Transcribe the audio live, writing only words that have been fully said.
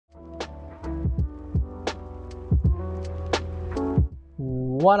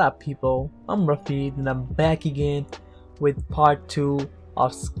What up people, I'm Rafid and I'm back again with part 2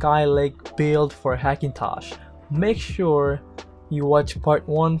 of Skylake build for Hackintosh. Make sure you watch part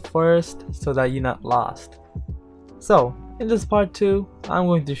 1 first so that you're not lost. So in this part 2 I'm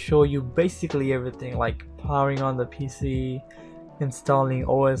going to show you basically everything, like powering on the PC, installing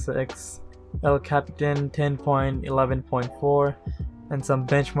OS X, Capitan 10.11.4 and some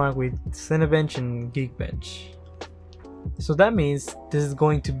benchmark with Cinebench and Geekbench. So that means this is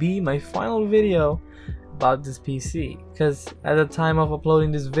going to be my final video about this PC, because at the time of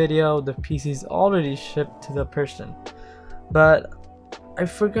uploading this video the PC is already shipped to the person, but I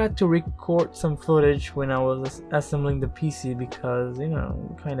forgot to record some footage when I was assembling the PC because, you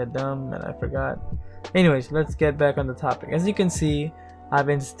know, kinda dumb and I forgot. Anyways, let's get back on the topic. As you can see, I've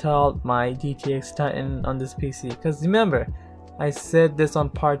installed my GTX Titan on this PC, because remember I said this on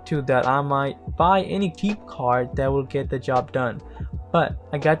part 2 that I might buy any cheap card that will get the job done, but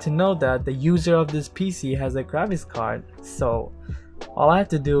I got to know that the user of this PC has a graphics card, so all I have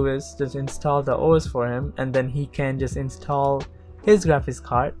to do is just install the OS for him and then he can just install his graphics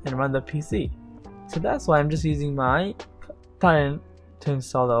card and run the PC. So that's why I'm just using my Titan to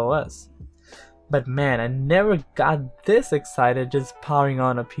install the OS. But man, I never got this excited just powering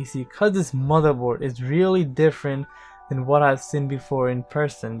on a PC, because this motherboard is really different than what I've seen before in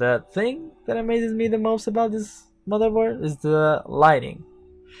person. The thing that amazes me the most about this motherboard is the lighting.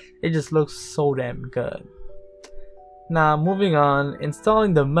 It just looks so damn good. Now moving on,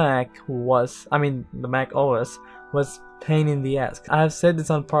 installing the Mac OS was pain in the ass. I have said this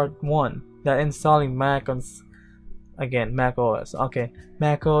on part 1 that installing Mac OS on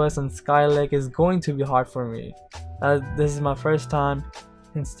Skylake is going to be hard for me. This is my first time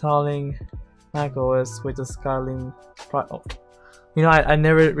installing Mac OS with the Skylake. You know, I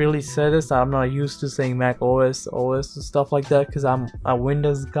never really said this. I'm not used to saying Mac OS and stuff like that because I'm a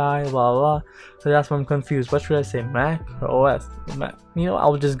Windows guy, blah blah. So that's why I'm confused. What should I say, Mac or OS? Mac. You know,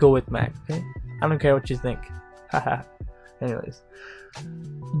 I'll just go with Mac. Okay, I don't care what you think. Haha. Anyways,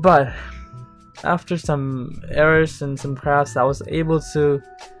 but after some errors and some crafts, I was able to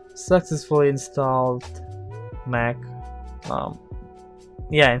successfully install Mac.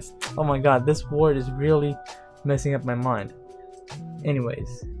 Yeah, oh my god, this word is really messing up my mind.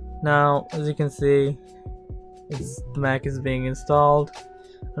 Anyways, now as you can see, the Mac is being installed.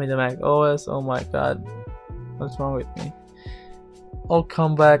 The Mac OS. Oh my god, what's wrong with me? I'll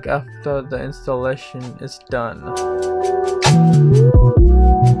come back after the installation is done.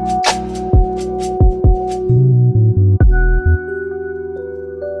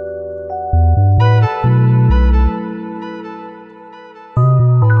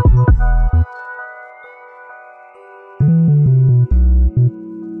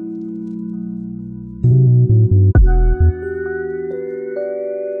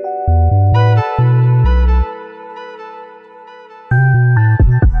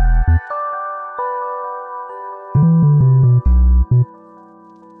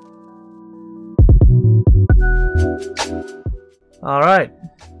 Alright,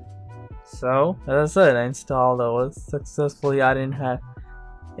 so as I said, I installed it successfully. I didn't have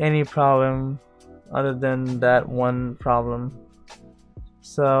any problem other than that one problem.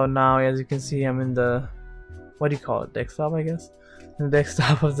 So now as you can see, I'm in the, what do you call it, desktop, I guess, the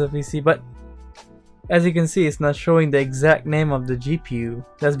desktop of the PC. But as you can see, it's not showing the exact name of the GPU.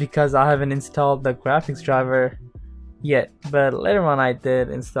 That's because I haven't installed the graphics driver yet, but later on I did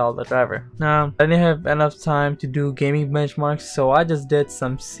install the driver. Now I didn't have enough time to do gaming benchmarks, so I just did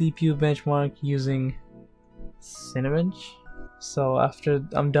some CPU benchmark using Cinebench. So after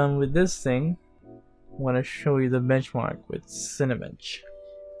I'm done with this thing, I want to show you the benchmark with Cinebench.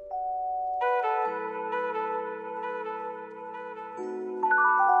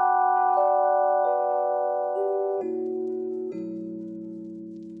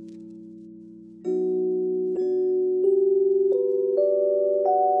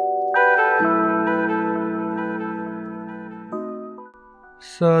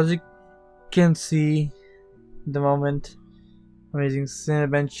 So as you can see, at the moment I'm using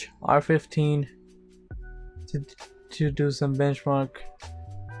Cinebench R15 to do some benchmark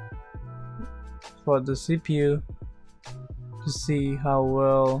for the CPU to see how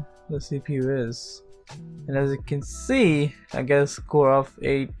well the CPU is. And as you can see, I get a score of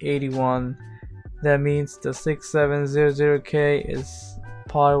 881. That means the 6700K is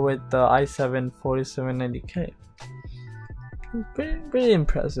par with the i7 4790K. Pretty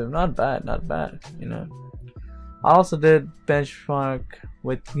impressive. Not bad, you know. I also did benchmark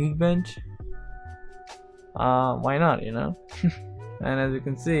with Geekbench. Why not, you know? And as you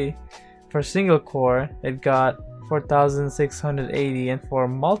can see, for single core it got 24,680, and for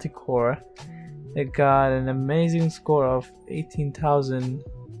multi-core it got an amazing score of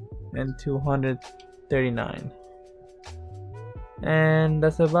 18,239. And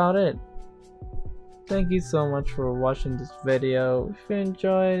that's about it. Thank you so much for watching this video. If you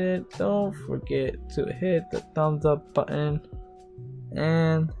enjoyed it, don't forget to hit the thumbs up button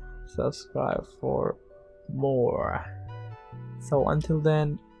and subscribe for more. So until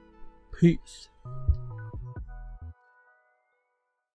then, peace.